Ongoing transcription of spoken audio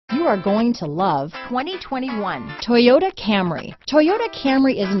you are going to love 2021 Toyota Camry. Toyota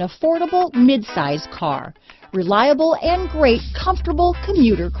Camry is an affordable mid-size car. Reliable and great comfortable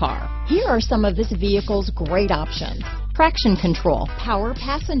commuter car. Here are some of this vehicle's great options: traction control, power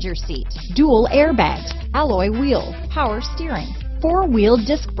passenger seat, dual airbags, alloy wheels, power steering, four-wheel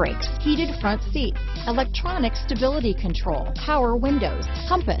disc brakes, heated front seats, electronic stability control, power windows,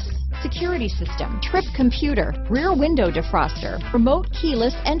 compass, security system, trip computer, rear window defroster, remote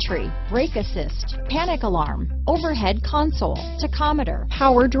keyless entry, brake assist, panic alarm, overhead console, tachometer,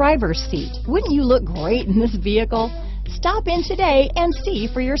 power driver's seat. Wouldn't you look great in this vehicle? Stop in today and see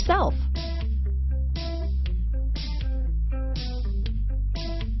for yourself.